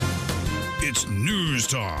It's news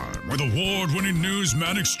time with award-winning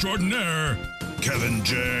newsman extraordinaire, Kevin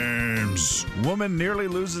James. Woman nearly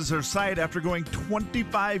loses her sight after going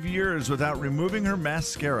 25 years without removing her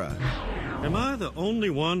mascara. Am I the only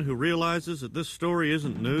one who realizes that this story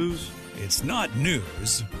isn't news? It's not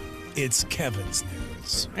news. It's Kevin's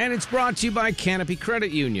news. And it's brought to you by Canopy Credit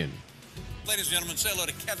Union. Ladies and gentlemen, say hello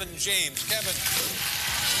to Kevin James. Kevin.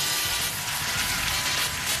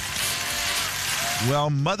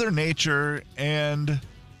 Well, Mother Nature and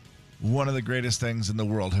one of the greatest things in the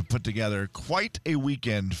world have put together quite a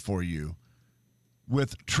weekend for you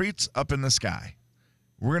with treats up in the sky.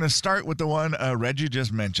 We're going to start with the one Reggie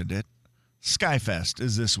just mentioned it. Skyfest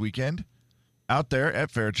is this weekend out there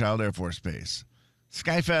at Fairchild Air Force Base.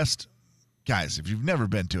 Skyfest, guys, if you've never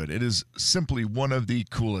been to it, it is simply one of the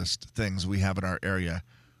coolest things we have in our area,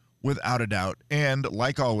 without a doubt. And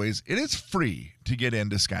like always, it is free to get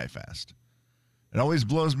into Skyfest. It always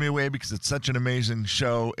blows me away because it's such an amazing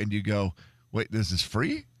show, and you go, wait, this is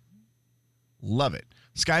free? Love it.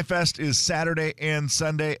 Skyfest is Saturday and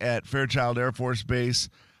Sunday at Fairchild Air Force Base.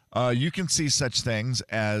 You can see such things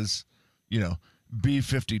as,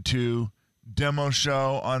 B-52 demo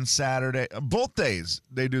show on Saturday. Both days,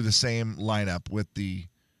 they do the same lineup with the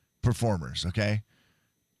performers, okay?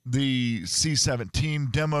 The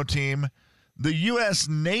C-17 demo team. The U.S.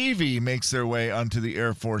 Navy makes their way onto the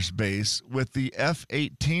Air Force Base with the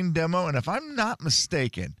F-18 demo. And if I'm not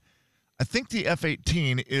mistaken, I think the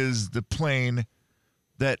F-18 is the plane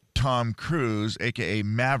that Tom Cruise, a.k.a.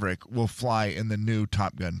 Maverick, will fly in the new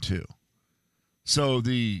Top Gun 2. So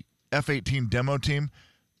the F-18 demo team,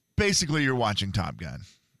 basically you're watching Top Gun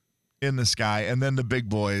in the sky. And then the big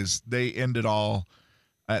boys, they end it all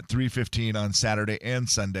at 3:15 on Saturday and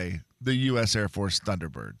Sunday, the U.S. Air Force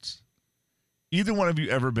Thunderbirds. Either one of you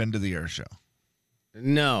ever been to the air show?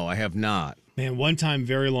 No, I have not. Man, one time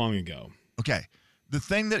very long ago. Okay. The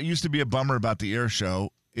thing that used to be a bummer about the air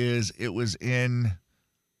show is it was in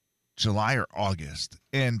July or August.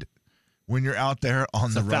 And when you're out there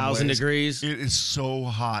on the runways, 1,000 degrees. it is so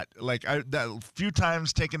hot. Like that few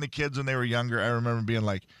times taking the kids when they were younger, I remember being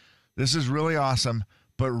like, this is really awesome,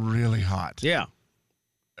 but really hot. Yeah.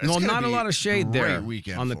 It's Well, gonna not a be lot of shade great there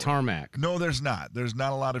weekend on the for it. tarmac. No, there's not. There's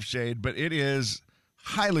not a lot of shade, but it is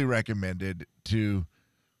highly recommended to,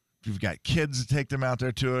 if you've got kids, to take them out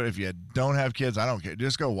there to it. If you don't have kids, I don't care.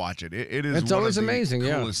 Just go watch it. It is It's one always of the amazing,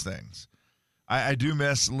 yeah. coolest things. I do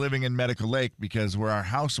miss living in Medical Lake because where our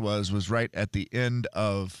house was right at the end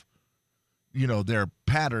of, their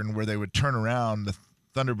pattern where they would turn around, the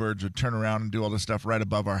Thunderbirds would turn around and do all this stuff right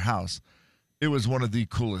above our house. It was one of the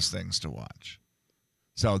coolest things to watch.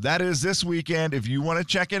 So that is this weekend. If you want to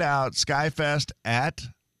check it out, Skyfest at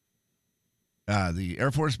the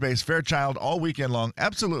Air Force Base Fairchild all weekend long,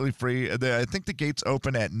 absolutely free. I think the gates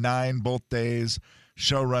open at 9 both days.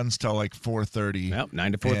 Show runs till like 4:30. Yep,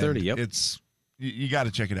 9 to 4:30. Yep. It's you got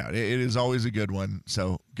to check it out. It is always a good one.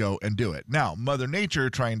 So go and do it. Now, Mother Nature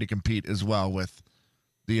trying to compete as well with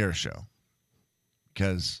the air show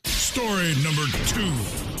because Story number 2.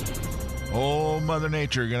 old Mother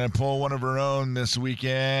Nature going to pull one of her own this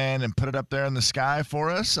weekend and put it up there in the sky for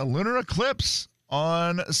us. A lunar eclipse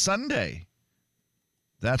on Sunday.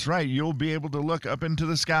 That's right. You'll be able to look up into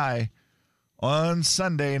the sky on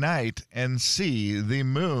Sunday night and see the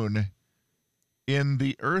moon in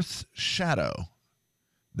the Earth's shadow.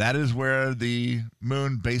 That is where the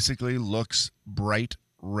moon basically looks bright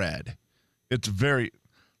red. The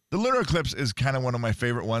lunar eclipse is kind of one of my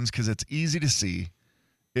favorite ones because it's easy to see.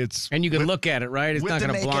 And you can look at it, right? It's with not the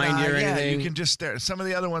going to naked blind you eye, or yeah, anything. you can just stare. Some of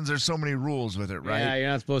the other ones, there's so many rules with it, right? Yeah, you're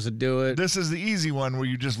not supposed to do it. This is the easy one where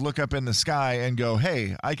you just look up in the sky and go,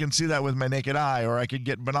 hey, I can see that with my naked eye, or I could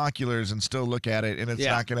get binoculars and still look at it, and it's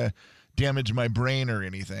not going to damage my brain or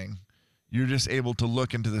anything. You're just able to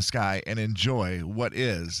look into the sky and enjoy what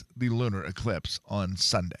is the lunar eclipse on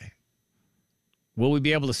Sunday. Will we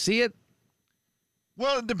be able to see it?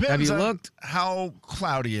 Well, it depends Have you on looked? how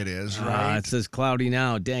cloudy it is, right? It says cloudy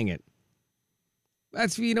now. Dang it.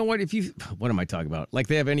 That's, what am I talking about? Like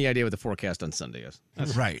they have any idea what the forecast on Sunday is.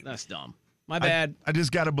 Right. That's dumb. My bad. I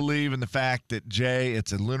just got to believe in the fact that, Jay,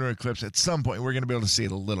 it's a lunar eclipse. At some point, we're going to be able to see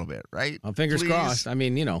it a little bit, right? Fingers Please crossed. I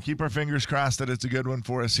mean, keep our fingers crossed that it's a good one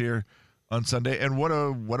for us here on Sunday. And what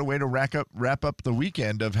a way to wrap up the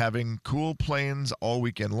weekend of having cool planes all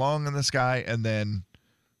weekend long in the sky, and then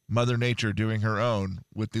Mother Nature doing her own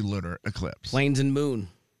with the lunar eclipse. Plains and moon.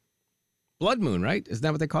 Blood moon, right? Isn't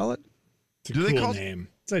that what they call it? It's a cool name.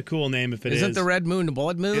 It's a cool name if it is. Isn't the red moon the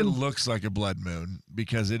blood moon? It looks like a blood moon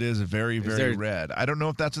because it is very, very red. I don't know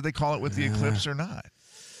if that's what they call it with the eclipse or not.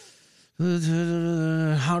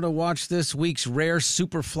 How to watch this week's rare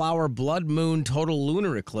superflower blood moon total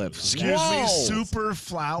lunar eclipse. Excuse Whoa. me, super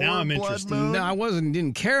flower Now I'm blood interested. moon? No, I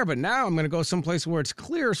didn't care, but now I'm going to go someplace where it's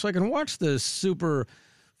clear so I can watch the super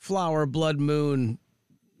flower blood moon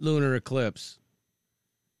lunar eclipse.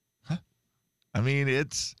 I mean,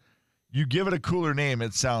 you give it a cooler name,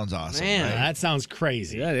 it sounds awesome. Man. right? That sounds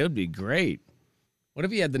crazy. Yeah, it would be great. What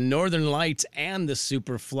if you had the northern lights and the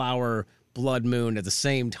super flower blood moon at the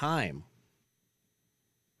same time?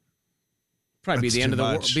 Probably That's be the end of too the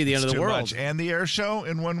world. much. Be the end It's of the too world. much. And the air show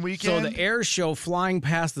in one So weekend? the air show flying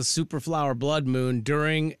past the super flower blood moon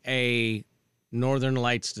during a northern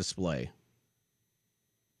lights display.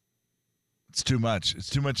 It's too much. It's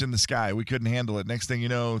too much in the sky. We couldn't handle it. Next thing you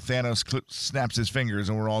know, Thanos snaps his fingers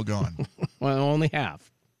and we're all gone. Well, only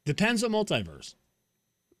half. Depends on multiverse.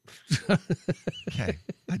 Okay.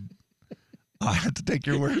 I have to take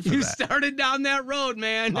your word for You that. started down that road,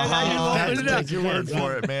 man. I'll have Open to it up. take your word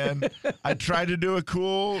for it, man. I tried to do a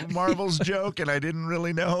cool Marvels joke, and I didn't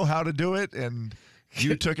really know how to do it, and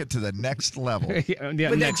you took it to the next level. Yeah, But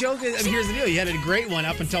that next- joke is, here's the deal. You had a great one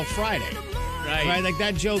up until Friday. Right? Like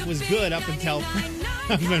that joke was good up until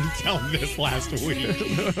this last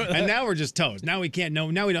week. And now we're just toast. Now we can't know.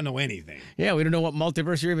 Now we don't know anything. Yeah, we don't know what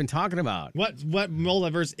multiverse you're even talking about. What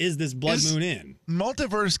multiverse is this blood Is- moon in?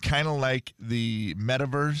 Multiverse kind of like the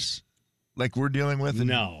metaverse, like we're dealing with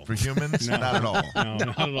No. for humans? No. Not at all. No,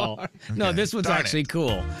 not at all. No, Okay, this one's darn actually it.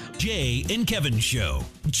 cool. Jay and Kevin Show.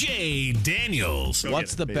 Jay Daniels.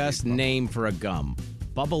 What's the best name for a gum?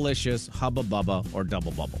 Bubblicious, Hubba Bubba, or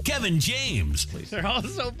Double Bubble? Kevin James. They're all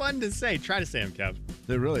so fun to say. Try to say them, Kev.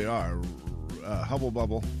 They really are. Hubble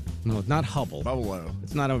Bubble, No, it's not Hubble. Bubble-O,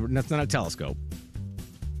 It's not a. That's not a telescope.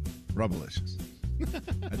 Rubblicious.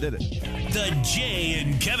 I did it. The Jay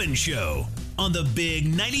and Kevin Show on the Big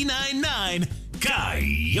 99.9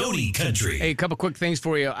 Coyote Country. Hey, a couple quick things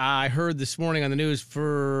for you. I heard this morning on the news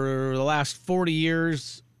for the last 40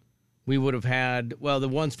 years, we would have had, well, the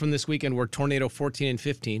ones from this weekend were Tornado 14 and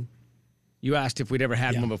 15. You asked if we'd ever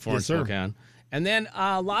had one before Yes, in sir. Spokane. And then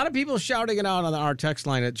a lot of people shouting it out on our text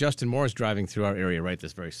line that Justin Moore is driving through our area right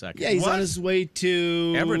this very second. Yeah, he's What? on his way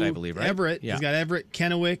to Everett, I believe, right? Everett. Yeah. He's got Everett,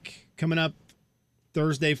 Kennewick coming up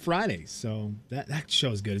Thursday, Friday. So that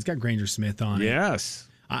show's good. It's got Granger Smith on it. Yes.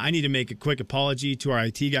 I need to make a quick apology to our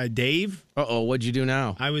IT guy, Dave. Uh-oh, what'd you do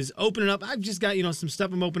now? I was opening up. I've just got, some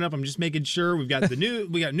stuff I'm opening up. I'm just making sure we've got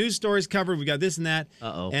we got news stories covered. We got this and that.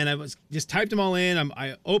 Uh-oh. And I was just typed them all in.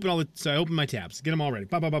 I opened I opened my tabs, get them all ready.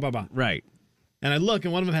 Bah, bah, bah, bah, bah. Right. And I look,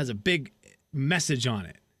 and one of them has a big message on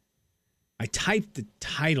it. I typed the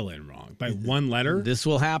title in wrong by one letter. This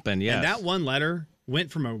will happen, yes. And that one letter went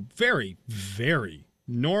from a very, very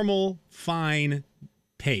normal, fine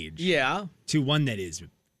page Yeah. to one that is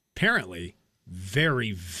apparently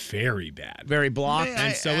very, very bad. Very blocked. May And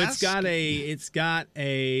I so ask?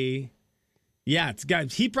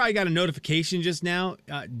 he probably got a notification just now.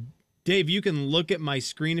 Dave, you can look at my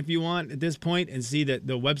screen if you want at this point and see that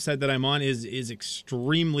the website that I'm on is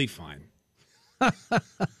extremely fine.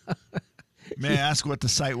 May I ask what the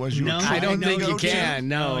site was you No, were I trying don't to think go you to? can.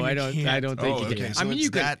 No, No, I you don't. can't. I don't think Oh, you okay, can. so I mean, it's you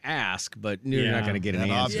can that- ask, but you're not Yeah. going to get an That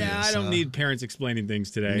answer. obvious. Yeah, I don't Yes, need parents explaining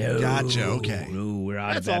things today. Gotcha, okay. No, we're out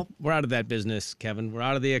of That's that. all. We're out of that business, Kevin. We're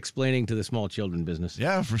out of the explaining to the small children business.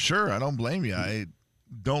 Yeah, for sure. I don't blame you. I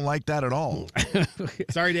don't like that at all.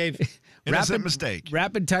 Sorry, Dave. Innocent mistake.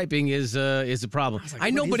 Rapid typing is a problem. Like, I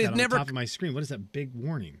know, what is but that it on the never top of my screen. What is that big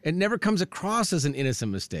warning? it never comes across as an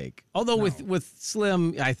innocent mistake. Although with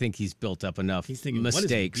Slim, I think he's built up enough He's thinking,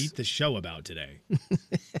 mistakes. what is Beat the Show about today?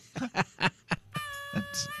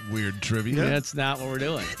 That's weird trivia. That's not what we're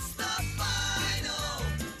doing.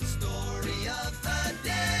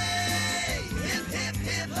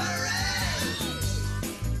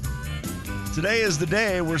 Today is the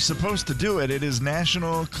day we're supposed to do it. It is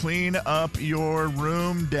National Clean Up Your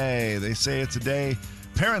Room Day. They say it's a day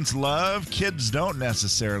parents love, kids don't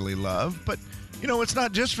necessarily love. But, it's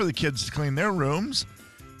not just for the kids to clean their rooms.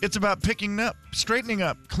 It's about picking up, straightening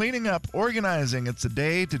up, cleaning up, organizing. It's a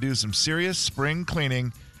day to do some serious spring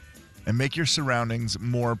cleaning and make your surroundings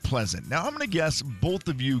more pleasant. Now, I'm going to guess both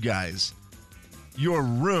of you guys, your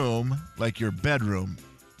room, like your bedroom,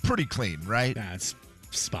 pretty clean, right? That's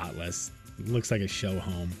spotless. It looks like a show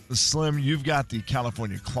home. Slim, you've got the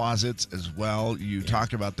California closets as well. You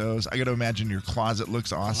talk about those. I got to imagine your closet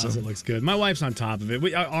looks awesome. Closet looks good. My wife's on top of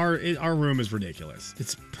it. Our room is ridiculous.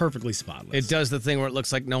 It's perfectly spotless. It does the thing where it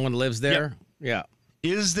looks like no one lives there. Yeah.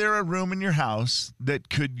 Is there a room in your house that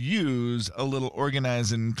could use a little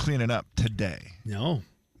organizing and cleaning up today? No.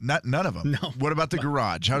 None of them. No. What about the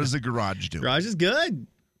garage? How does the garage do? Garage is good.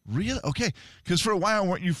 Really? Okay. Because for a while,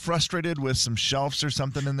 weren't you frustrated with some shelves or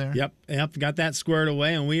something in there? Yep. Got that squared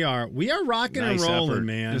away, and we are rocking Nice and rolling, effort.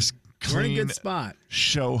 man. Just We're in a clean good spot.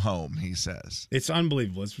 show home, he says. It's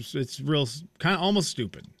unbelievable. It's real, kind of almost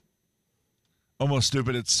stupid. Almost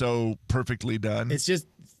stupid. It's so perfectly done. It's just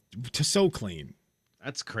so clean.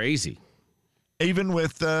 That's crazy. Even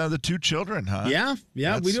with the two children, huh? Yeah.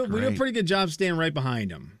 That's We do a great. pretty good job staying right behind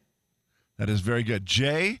them. That is very good.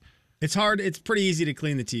 Jay, It's hard. It's pretty easy to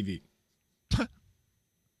clean the TV.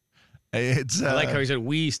 it's I like how he said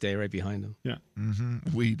we stay right behind him. Yeah.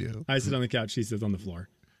 we do. I sit on the couch. She sits on the floor.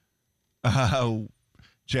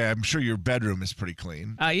 Jay, I'm sure your bedroom is pretty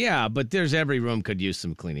clean. Yeah, but there's every room could use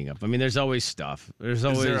some cleaning up. I mean, there's always stuff. There's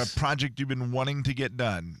always. Is there a project you've been wanting to get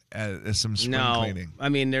done as some spring cleaning? I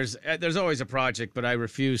mean, there's always a project, but I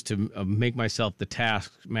refuse to make myself the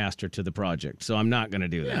taskmaster to the project, so I'm not going to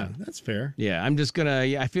do that. Yeah, that's fair. Yeah, I'm just gonna.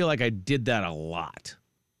 Yeah, I feel like I did that a lot,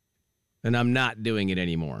 and I'm not doing it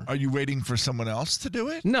anymore. Are you waiting for someone else to do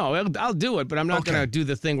it? No, I'll do it, but I'm not Okay. gonna do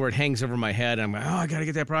the thing where it hangs over my head. I'm like, I gotta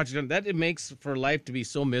get that project done. That it makes for life to be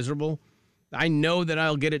so miserable. I know that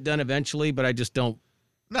I'll get it done eventually, but I just don't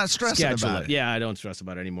Not stressing schedule about it. it. Yeah, I don't stress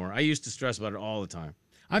about it anymore. I used to stress about it all the time.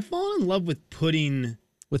 I've fallen in love with putting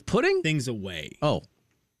With pudding? things away. Oh,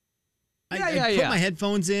 I put my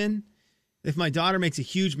headphones in. If my daughter makes a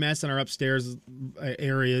huge mess in our upstairs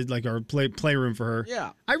area, like our playroom for her,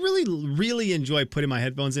 yeah. I really enjoy putting my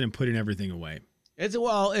headphones in and putting everything away. It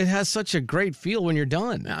has such a great feel when you're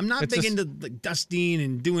done. I'm not It's big just- into like dusting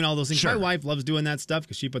and doing all those things. Sure. My wife loves doing that stuff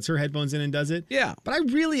because she puts her headphones in and does it. Yeah. But I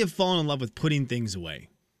really have fallen in love with putting things away.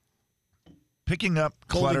 Picking up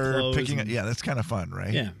Folding clutter, clothes picking up. and- Yeah, that's kind of fun,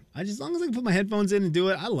 right? Yeah. As long as I can put my headphones in and do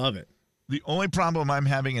it, I love it. The only problem I'm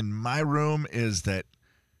having in my room is that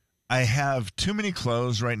I have too many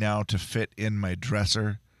clothes right now to fit in my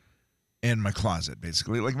dresser and my closet,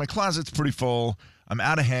 basically. Like, my closet's pretty full. I'm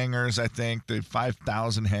out of hangers, I think. The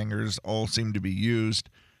 5,000 hangers all seem to be used.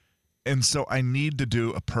 And so I need to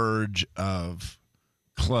do a purge of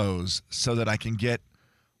clothes so that I can get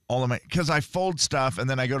all of my, because I fold stuff and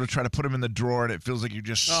then I go to try to put them in the drawer and it feels like you're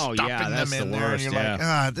just Oh, stuffing yeah, that's them in the there. worst, And you're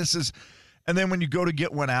yeah. like, this is, and then when you go to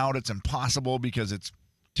get one out, it's impossible because it's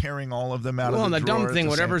tearing all of them out Well, of and the the drawer. dumb at thing,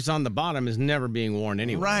 the same- whatever's on the bottom is never being worn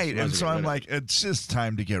anyway. Right. Might And as so well I'm get rid like, it's just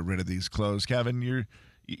time to get rid of these clothes, Kevin.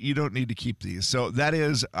 You don't need to keep these. So that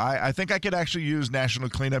is, I think I could actually use National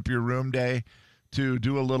Clean Up Your Room Day to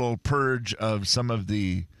do a little purge of some of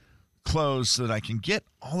the clothes so that I can get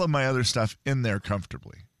all of my other stuff in there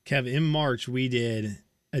comfortably. Kev, in March, we did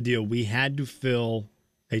a deal. We had to fill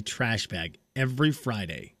a trash bag every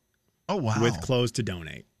Friday Oh, wow. with clothes to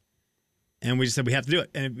donate. And we just said we have to do it.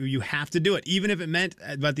 And you have to do it. Even if it meant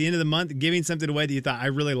at the end of the month giving something away that you thought, I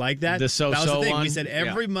really like that. The That was the so-so thing. one? We said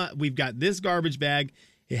every month we've got this garbage bag.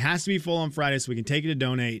 It has to be full on Friday so we can take it to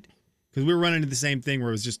donate. Because we were running into the same thing where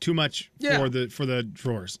it was just too much for the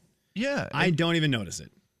drawers. Yeah. I don't even notice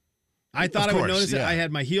it. I thought I would notice it. yeah. I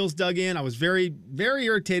had my heels dug in. I was very, very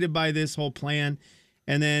irritated by this whole plan.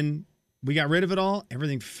 And then we got rid of it all.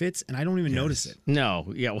 Everything fits, and I don't even notice it.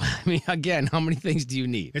 No, yeah. Well, I mean, again, how many things do you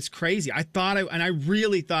need? It's crazy. I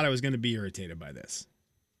really thought I was going to be irritated by this.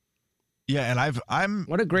 Yeah, and I'm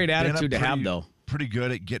What a great been attitude to have, though. Pretty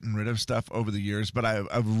good at getting rid of stuff over the years, but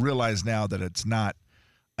I've realized now that it's not.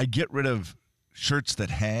 I get rid of shirts that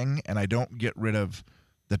hang, and I don't get rid of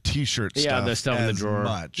the T-shirt stuff. Yeah, the stuff in the as drawer.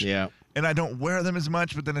 much. Yeah. And I don't wear them as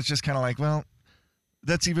much, but then it's just kind of like, well,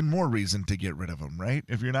 that's even more reason to get rid of them, right?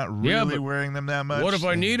 If you're not really but wearing them that much. What if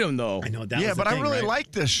I then- need them, though? I know that. Yeah, was the but I thing, really right?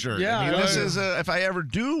 like this shirt. Yeah, I mean, this I- is if I ever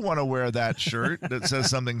do want to wear that shirt that says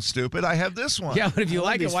something stupid, I have this one. Yeah, but if you I love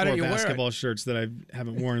like it, these why don't four you wear it? basketball shirts that I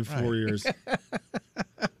haven't worn in 4 years.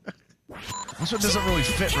 This one doesn't really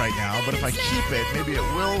fit right now, but if I keep it, maybe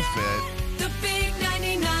it will fit. The big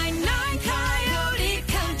 99.9 Coyote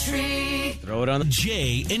Country. Throw it on the.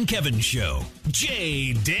 Jay and Kevin Show.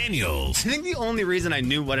 Jay Daniels. I think the only reason I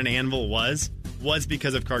knew what an anvil was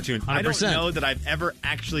because of cartoons. I don't 100%. know that I've ever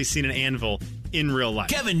actually seen an anvil in real life.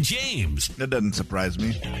 Kevin James. That doesn't surprise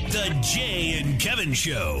me. The Jay and Kevin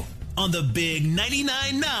Show on the big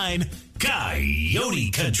 99.9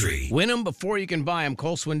 Coyote Country. Win them before you can buy them.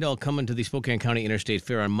 Cole Swindell coming to the Spokane County Interstate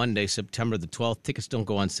Fair on Monday, September the 12th. Tickets don't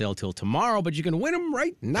go on sale till tomorrow, but you can win them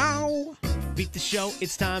right now. Beat the show,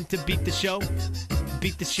 it's time to beat the show.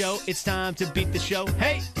 Beat the show, it's time to beat the show.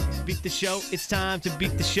 Hey! Beat the show, it's time to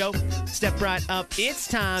beat the show. Step right up, it's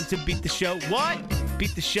time to beat the show. What?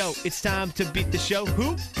 Beat the show, it's time to beat the show.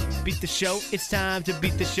 Who? Beat the show, it's time to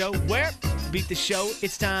beat the show. Where? Beat the show,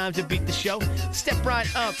 it's time to beat the show. Step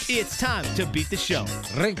right up, it's time to beat the show.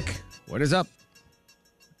 Rick, what is up?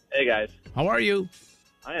 Hey, guys. How are you?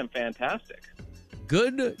 I am fantastic.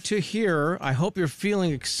 Good to hear. I hope you're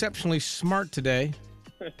feeling exceptionally smart today.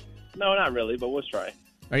 No, not really, but we'll try.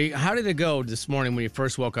 How did it go this morning when you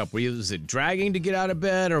first woke up? Was it dragging to get out of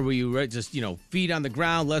bed, or were you just, feet on the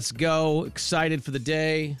ground, let's go, excited for the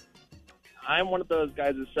day? I'm one of those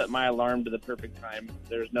guys that set my alarm to the perfect time.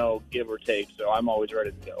 There's no give or take, so I'm always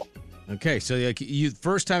ready to go. Okay, so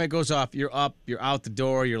first time it goes off, you're up, you're out the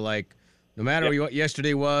door, you're like, no matter what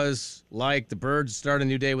yesterday was, like the birds start a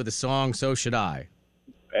new day with a song, so should I.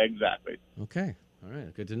 Exactly. Okay, all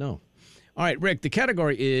right, good to know. All right, Rick, the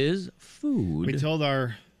category is food. We told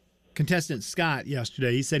our contestant Scott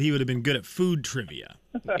yesterday, he said he would have been good at food trivia.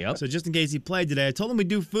 Yep. So just in case he played today, I told him we'd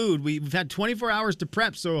do food. We've had 24 hours to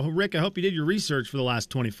prep, so Rick, I hope you did your research for the last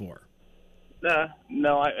 24.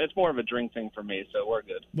 No, it's more of a drink thing for me, so we're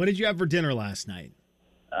good. What did you have for dinner last night?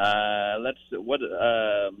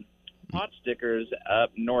 Pot Stickers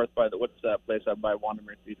up north by what's that place up by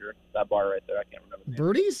Wandermere Theater? That bar right there, I can't remember the name.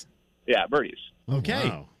 Birdies? Yeah, Birdies. Okay.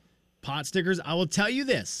 Wow. Pot Stickers, I will tell you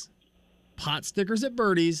this. Pot Stickers at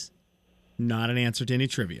Birdies, not an answer to any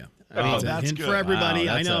trivia. It's a hint for everybody.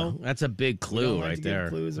 Wow, I know. That's a big clue right there.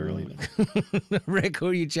 Clues early. Rick, who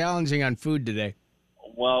are you challenging on food today?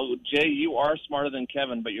 Well, Jay, you are smarter than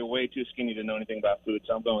Kevin, but you're way too skinny to know anything about food,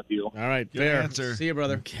 so I'm going with you. All right, Good fair. answer. See you,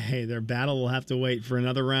 brother. Okay, their battle will have to wait for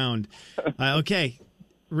another round. Okay,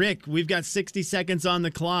 Rick, we've got 60 seconds on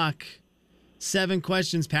the clock. 7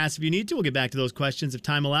 questions pass if you need to. We'll get back to those questions if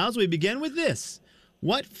time allows. We begin with this.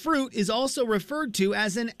 What fruit is also referred to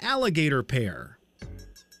as an alligator pear?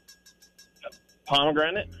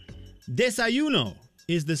 Pomegranate? Desayuno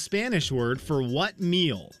is the Spanish word for what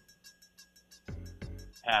meal?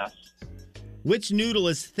 Pass. Which noodle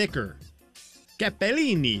is thicker?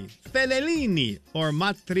 Capellini, Fellini, or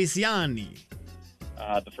Matriciani?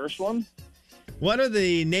 The first one? What are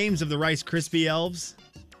the names of the Rice Krispie elves?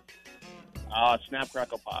 Snap,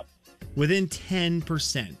 Crackle, Pop. Within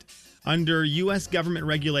 10%. Under U.S. government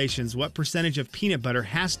regulations, what percentage of peanut butter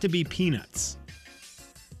has to be peanuts?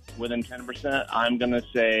 Within 10%, I'm going to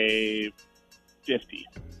say 50.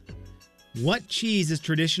 What cheese is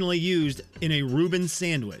traditionally used in a Reuben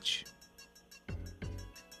sandwich?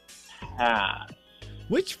 Pass.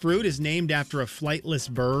 Which fruit is named after a flightless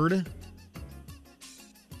bird?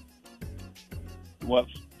 What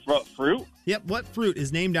fruit? Yep, what fruit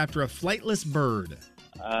is named after a flightless bird?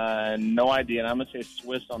 No idea, and I'm going to say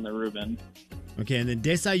Swiss on the Reuben. Okay, and then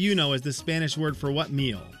desayuno is the Spanish word for what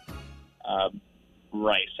meal?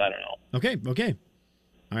 Rice, I don't know. Okay.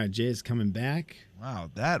 All right, Jay is coming back. Wow,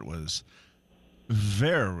 that was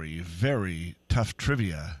very, very tough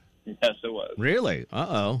trivia. Yes, it was. Really?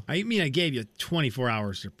 Uh-oh. I mean, I gave you 24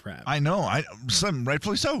 hours to prep. I know.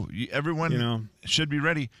 Rightfully so. Everyone should be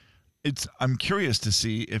ready. I'm curious to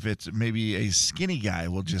see if it's maybe a skinny guy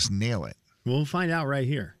will just nail it. We'll find out right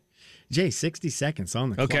here. Jay, 60 seconds on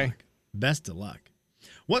the clock. Okay. Best of luck.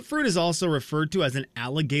 What fruit is also referred to as an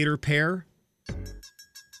alligator pear?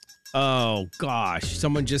 Oh, gosh.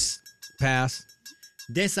 Someone just pass.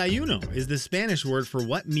 Desayuno is the Spanish word for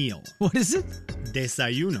what meal? What is it?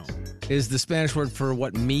 Desayuno. Is the Spanish word for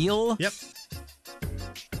what meal? Yep.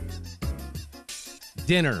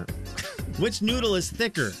 Dinner. Which noodle is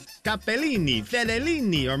thicker? Capellini,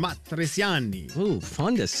 Fellini, or Matriciani? Ooh,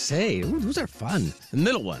 fun to say. Ooh, those are fun. The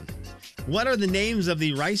middle one. What are the names of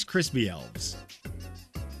the Rice Krispie elves?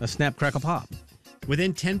 A Snap, Crackle, Pop.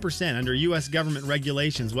 Within 10%, under U.S. government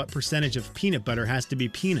regulations, what percentage of peanut butter has to be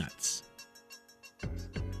peanuts?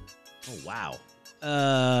 Oh, wow.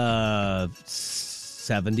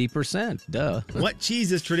 70%. Duh. What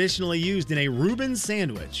cheese is traditionally used in a Reuben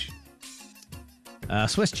sandwich?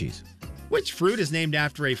 Swiss cheese. Which fruit is named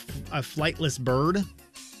after a flightless bird?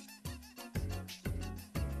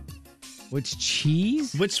 Which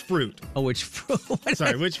cheese? Which fruit? Oh, which fruit?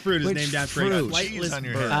 Sorry, which fruit is named after a flightless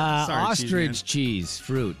bird? Sorry, ostrich cheese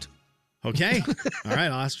fruit. Okay. All right,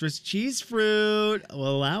 ostrich cheese fruit.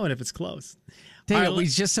 We'll allow it if it's close.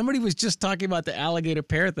 Somebody was just talking about the alligator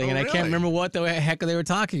pear thing, and I can't remember what the heck they were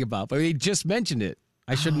talking about, but they just mentioned it.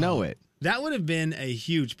 I should know it. That would have been a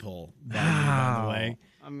huge pull. By the way.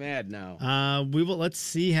 I'm mad now. Let's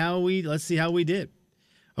see how we did.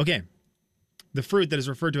 Okay. The fruit that is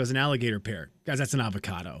referred to as an alligator pear. Guys, that's an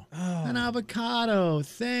avocado. Oh. An avocado.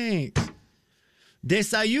 Thanks.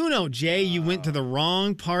 Desayuno, Jay, you went to the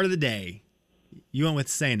wrong part of the day. You went with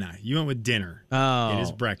cena. You went with dinner. Oh. It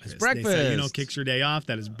is breakfast. It's breakfast. Desayuno kicks your day off.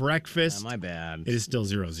 That is breakfast. My bad. It is still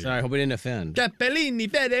 0-0. Sorry, I hope we didn't offend. Capellini,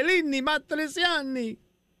 Fellini, Matriciani.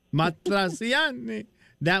 Matriciani.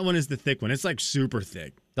 That one is the thick one. It's like super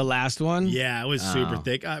thick. The last one? Yeah, it was super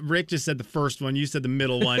thick. Rick just said the first one. You said the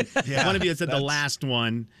middle one. One of you had said the last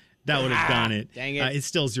one. That would have done it. Dang it. It's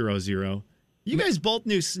still 0-0. You guys both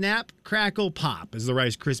knew Snap, Crackle, Pop as the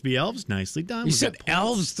Rice Krispie Elves. Nicely done. You We said got points.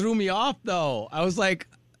 elves threw me off, though. I was like,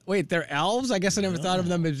 wait, they're elves? I guess I never thought of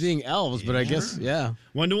them as being elves, but I guess, yeah.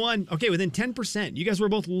 1-1. Okay, within 10%. You guys were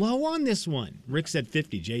both low on this one. Rick said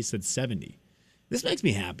 50. Jay said 70. This makes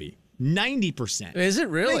me happy. 90%. Is it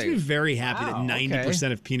really? Makes me very happy Wow, that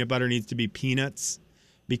 90% of peanut butter needs to be peanuts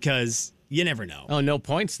because you never know. Oh, no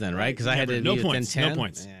points then, right? Because I had to no be points. within 10. No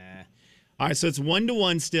points. Yeah. All right, so it's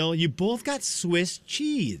 1-1 still. You both got Swiss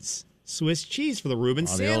cheese. Swiss cheese for the Reuben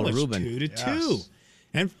Oh, the old sandwich. Reuben. 2-2.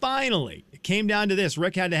 And finally, it came down to this.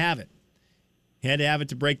 Rick had to have it. He had to have it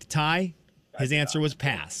to break the tie. His answer was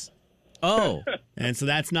pass. Oh. And so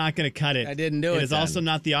that's not going to cut it. I didn't do it It is then. also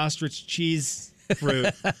not the ostrich cheese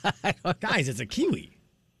fruit. Guys, it's a kiwi.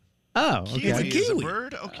 Oh, okay. It's a Kiwi is kiwi. a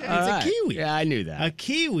bird? Okay. All It's right. a kiwi. Yeah, I knew that. A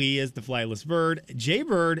kiwi is the flightless bird. Jay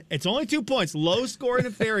Bird, it's only 2 points. Low score in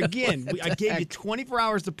affair again. I gave you 24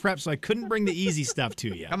 hours to prep, so I couldn't bring the easy stuff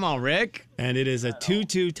to you. Come on, Rick. And it is a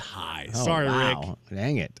 2-2 tie. Oh, Sorry, wow.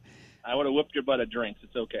 Dang it. I would have whipped your butt at drinks.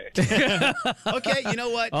 It's okay. Rick. Okay, you know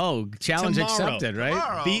what? Oh, challenge Tomorrow. accepted, right?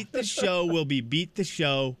 Tomorrow. Beat the Show will be Beat the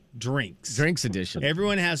Show drinks. Drinks edition.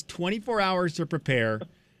 Everyone has 24 hours to prepare.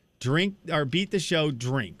 Drink or Beat the Show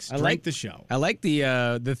drinks. Drink the show. I like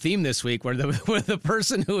the theme this week where the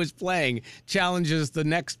person who is playing challenges the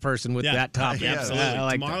next person with that topic. Yeah, Absolutely. I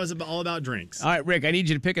like Tomorrow's all about drinks. that. All right, Rick, I need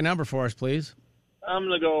you to pick a number for us, please. I'm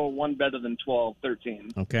going to go one better than 12,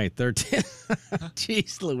 13. Okay, 13.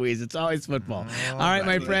 Jeez Louise, it's always football. All right,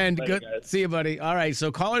 my friend. Later, Good. guys. See you, buddy. All right,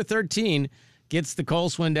 so caller 13 gets the Cole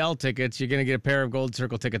Swindell tickets. You're going to get a pair of Gold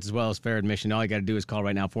Circle tickets as well as fair admission. All you got to do is call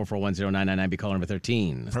right now, 4410999. Be caller number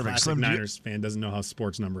 13. Perfect. Classic Slim, do you- Niners fan doesn't know how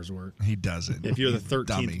sports numbers work. He doesn't. If you're the He's 13th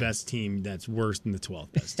dummy. best team, that's worse than the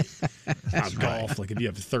 12th best team. Not golf. Like if you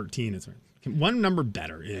have 13, it's one number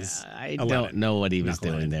better is I 11. don't know what he was Knucklehead.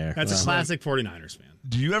 doing there. That's Well, a classic 49ers fan.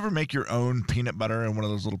 Do you ever make your own peanut butter in one of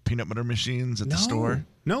those little peanut butter machines at the store?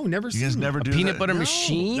 No, never You seen guys one. never do peanut that? butter No,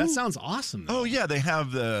 machine? That sounds awesome. Though. Oh yeah, they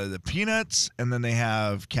have the peanuts, and then they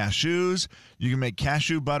have cashews. You can make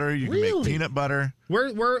cashew butter. You can make Really? peanut butter.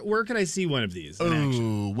 Where can I see one of these in action?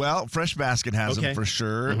 Ooh, well, Fresh Basket has Okay. them for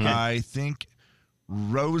sure. Mm-hmm. I think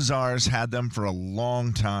Rosar's had them for a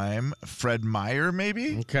long time. Fred Meyer,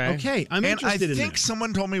 maybe. Okay. Okay, I'm and I interested in think this.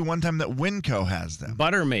 someone told me one time that Winco has them.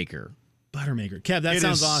 Buttermaker. Buttermaker. Kev, that It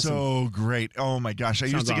sounds is awesome. so great. Oh my gosh, I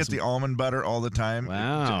used Sounds to get awesome. the almond butter all the time.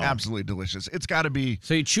 Wow. It's absolutely delicious. It's got to be.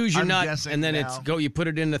 So you choose your I'm nut, guessing and then now. you put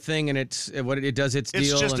it in the thing, and it's what it does its It's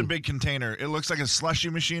deal. just a and- big container. It looks like a slushy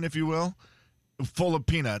machine, if you will, full of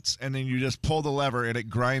peanuts, and then you just pull the lever and it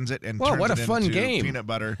grinds it and Whoa, turns what it a fun into game. peanut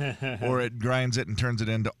butter, or it grinds it and turns it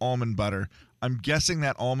into almond butter. I'm guessing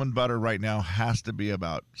that almond butter right now has to be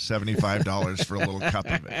about $75 for a little cup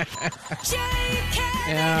of it. Jay, Kevin,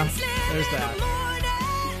 Yeah, and Slim there's in that. the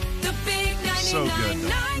morning. The big 99.9 So good,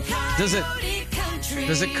 though. Does it- Coyote Country.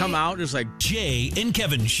 Does it come out just like Jay and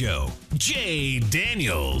Kevin Show. Jay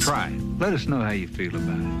Daniels. Try it. Let us know how you feel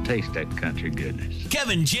about it. Taste that country goodness.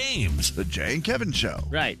 Kevin James. The Jay and Kevin Show.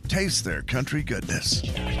 right? Taste their country goodness.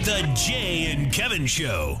 The Jay and Kevin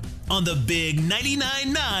Show on the Big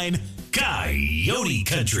 99.9 Coyote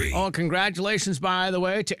Country. Oh, congratulations, by the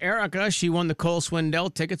way, to Erica. She won the Cole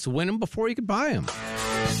Swindell tickets. Win them before you could buy them.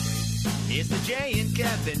 It's the Jay and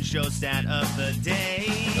Kevin Show stat of the day.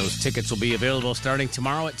 Those tickets will be available starting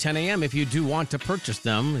tomorrow at 10 a.m. if you do want to purchase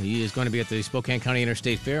them. He is going to be at the Spokane County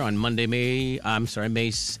Interstate Fair on Monday,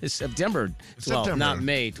 September 12th, September. not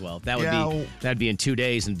May 12th. That'd be in 2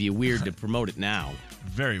 days and be weird to promote it now.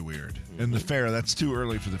 Very weird. And the fair, that's too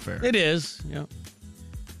early for the fair. It is. Yeah.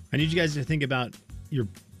 I need you guys to think about your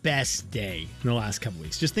best day in the last couple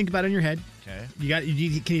weeks. Just think about it in your head. Okay. Can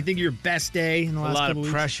you think of your best day in the A last lot couple of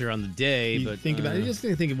weeks? pressure on the day, You but think about it. Just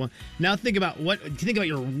think of one. Now think about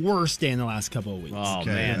your worst day in the last couple of weeks. Oh Okay,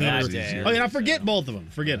 man, yeah, that that's day. easier. Okay, now forget both of them.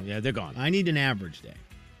 Forget them. Yeah, they're gone. I need an average day.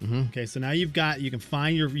 Okay, so now you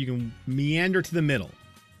can meander to the middle.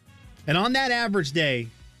 And on that average day,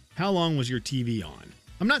 how long was your TV on?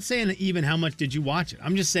 I'm not saying even how much did you watch it.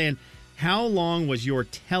 I'm just saying how long was your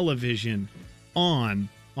television on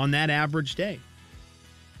that average day?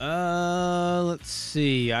 Let's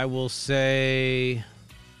see. I will say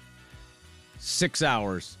 6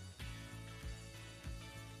 hours.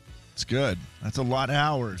 It's good. That's a lot of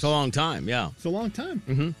hours. It's a long time. Yeah. It's a long time.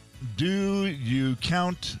 Mm-hmm. Do you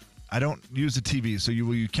count? I don't use the TV, so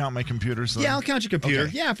will you count my computer? So Yeah, I'll count your computer.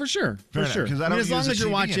 Okay. Yeah, for sure. Fair for enough, sure. 'cause I don't as long use a as you're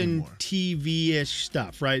TV watching anymore. TV-ish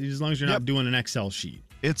stuff, right? As long as you're not Yep. doing an Excel sheet.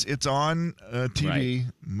 It's on TV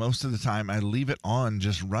most of the time. I leave it on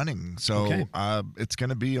just running. So Okay. it's going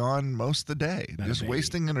to be on most of the day. Not a just baby.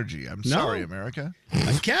 wasting energy. I'm No. sorry, America.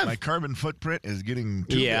 Kev. My carbon footprint is getting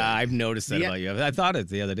too Yeah, big. I've noticed that Yeah. about you. I thought it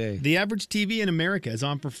the other day. The average TV in America is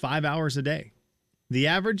on for 5 hours a day. The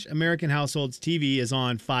average American household's TV is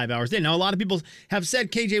on 5 hours a day. Now, a lot of people have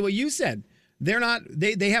said, KJ, what you said. They're not,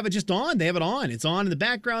 they have it just on. They have it on. It's on in the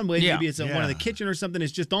background. Maybe it's in one in the kitchen or something.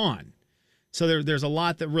 It's just on. So there's a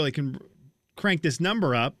lot that really can crank this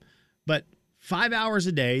number up. But 5 hours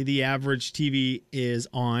a day, the average TV is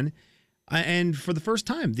on. And for the first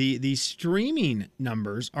time, the streaming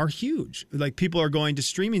numbers are huge. Like people are going to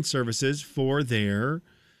streaming services for their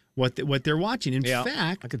what they're watching. In Yeah, I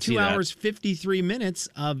fact, could see 2 that. hours 53 minutes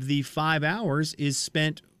of the 5 hours is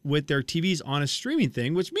spent with their TVs on a streaming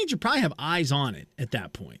thing, which means you probably have eyes on it at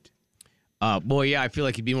that point. Boy, yeah, I feel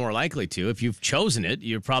like you'd be more likely to. If you've chosen it,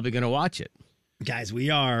 you're probably going to watch it. Guys, we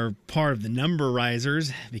are part of the number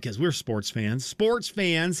risers because we're sports fans. Sports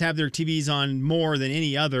fans have their TVs on more than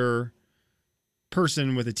any other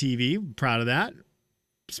person with a TV. Proud of that.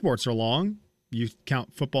 Sports are long. You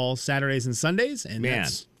count football Saturdays and Sundays, and Man.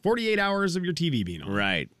 that's 48 hours of your TV being on.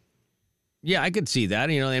 Right. Yeah, I could see that.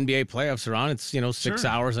 You know, the NBA playoffs are on. It's, 6 Sure.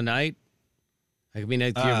 hours a night. I mean,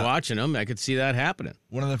 if you're watching them, I could see that happening.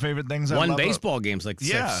 One of the favorite things I One love baseball game's like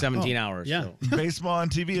Yeah. 17 hours. yeah. so. baseball on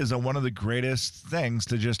TV is one of the greatest things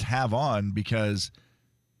to just have on because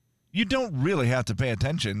you don't really have to pay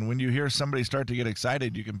attention. When you hear somebody start to get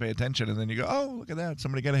excited, you can pay attention, and then you go, oh, look at that.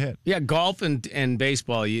 Somebody got a hit. Yeah, golf and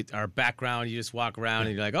baseball are background. You just walk around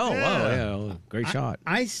and you're like, oh, wow, yeah, great shot.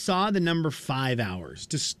 I saw the number 5 hours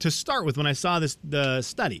to start with when I saw the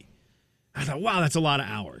study. I thought, wow, that's a lot of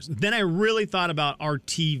hours. Then I really thought about our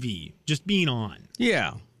TV just being on.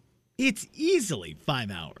 Yeah. It's easily 5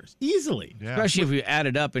 hours. Easily. Yeah. Especially if you add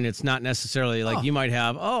it up and it's not necessarily like you might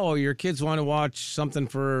have, your kids want to watch something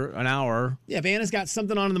for an hour. Yeah, if Anna's got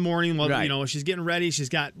something on in the morning, well, Right. she's getting ready, she's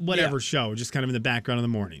got whatever show just kind of in the background in the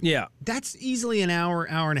morning. Yeah. That's easily an hour,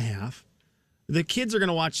 hour and a half. The kids are going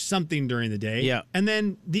to watch something during the day. Yeah. And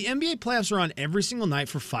then the NBA playoffs are on every single night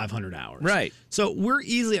for 500 hours. Right. So we're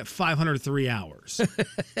easily at 503 hours.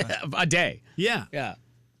 A day. Yeah. Yeah.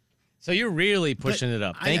 So you're really pushing it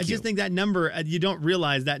up. I Thank you. just think that number, you don't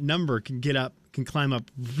realize that number can climb up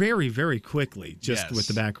very, very quickly just Yes. with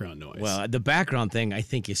the background noise. Well, the background thing I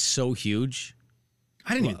think is so huge.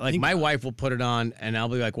 I didn't even Like think my about it. wife will put it on and I'll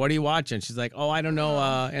be like, what are you watching? She's like, I don't know,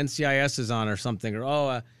 NCIS is on or something,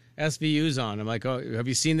 or SVU's on. I'm like, have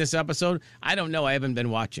you seen this episode? I don't know. I haven't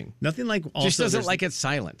been watching. Nothing like also Just doesn't there's- like it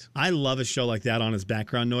silent. I love a show like that on as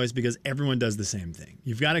background noise because everyone does the same thing.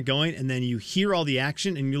 You've got it going, and then you hear all the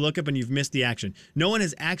action, and you look up and you've missed the action. No one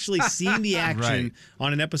has actually seen the action Right.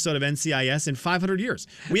 on an episode of NCIS in 500 years.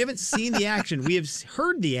 We haven't seen the action. We have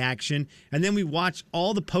heard the action, and then we watch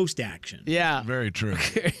all the post-action. Yeah. Very true.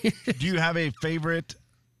 Do you have a favorite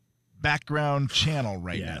background channel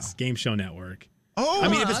right Yes, Game Show Network. Oh, I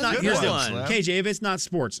mean, if it's that's not a good here's the one, one. Slim. KJ, if it's not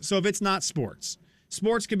sports. So if it's not sports,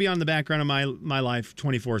 sports could be on the background of my life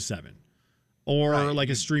 24/7, or Right. like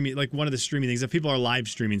a streaming, like one of the streaming things. If people are live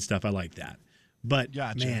streaming stuff, I like that. But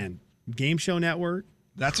Gotcha. man, Game Show Network.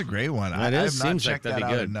 That's a great one. I That have is, not seems like checked that'd that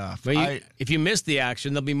be out good. enough. But if you miss the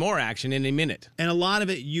action, there'll be more action in a minute. And a lot of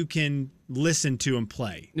it you can listen to and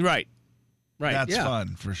play. Right. Right. That's yeah.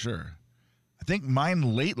 fun for sure. I think mine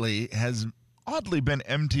lately has oddly been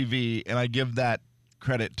MTV, and I give that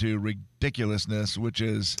credit to Ridiculousness, which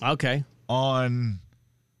is Okay. on,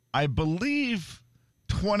 I believe,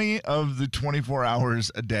 20 of the 24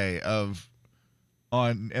 hours a day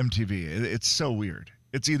on MTV. It's so weird.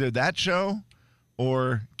 It's either that show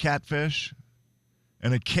or Catfish,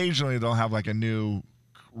 and occasionally they'll have like a new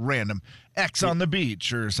random X on the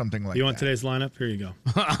beach or something like that. You want today's lineup? Here you go.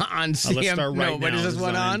 On CM. Let's start right now. What is this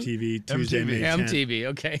one on? MTV, Tuesday, May 10th. MTV.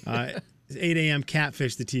 Okay. 8 a.m.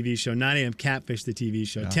 Catfish, the TV show. 9 a.m. Catfish, the TV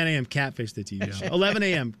show. 10 a.m. Catfish, the TV show. 11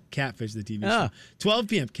 a.m. Catfish, the TV show. 12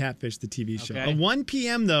 p.m. Catfish, the TV show. Okay. 1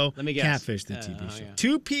 p.m. though, Let me guess. Catfish, the TV show. yeah.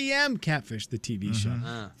 2 p.m. Catfish, the TV show.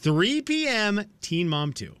 3 p.m. Teen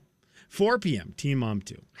Mom 2. 4 p.m. Teen Mom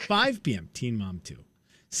 2. 5 p.m. Teen Mom 2.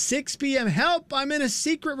 6 p.m. Help! I'm in a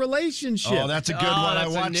secret relationship. Oh, that's a good one. I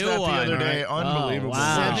that's a watched new that the one. other day. All right. Unbelievable. Oh,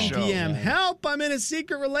 wow. Good 7 show. p.m. Help! I'm in a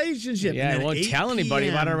secret relationship. Yeah, And I then won't 8 tell anybody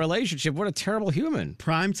about p.m. our relationship. What a terrible human.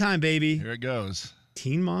 Prime time, baby. Here it goes.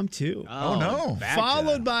 Teen Mom 2. Oh, no. back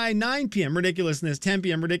Followed by 9 p.m. Ridiculousness, 10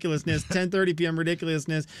 p.m. Ridiculousness, 10:30 p.m.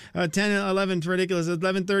 Ridiculousness, 10 11 Ridiculous,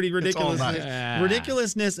 11:30 Ridiculousness, night.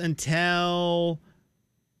 Ridiculousness until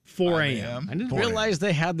 4 a.m. I didn't realize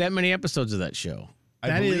they had that many episodes of that show.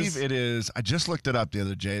 I believe it is. I just looked it up the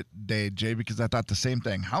other day, Jay, because I thought the same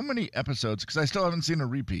thing. How many episodes? Because I still haven't seen a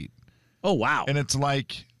repeat. Oh, wow. And it's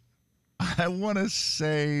like, I want to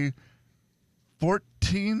say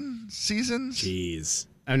 14 seasons. Jeez.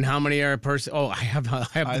 And how many are per? Oh, I have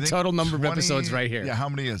the total number of episodes right here. Yeah, how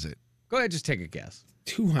many is it? Go ahead, just take a guess.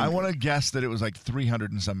 200. I want to guess that it was like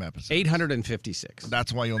 300 and some episodes. 856.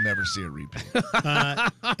 That's why you'll never see a repeat.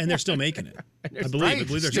 And they're still making it. I believe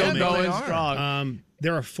they're still still going making it. strong.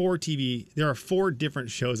 There are 4 different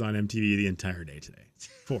shows on MTV the entire day today.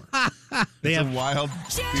 4. They have a wild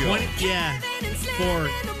deal. 4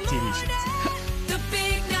 TV shows. The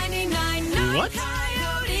big 99.9 What?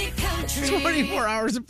 Coyote Country. 24 hours of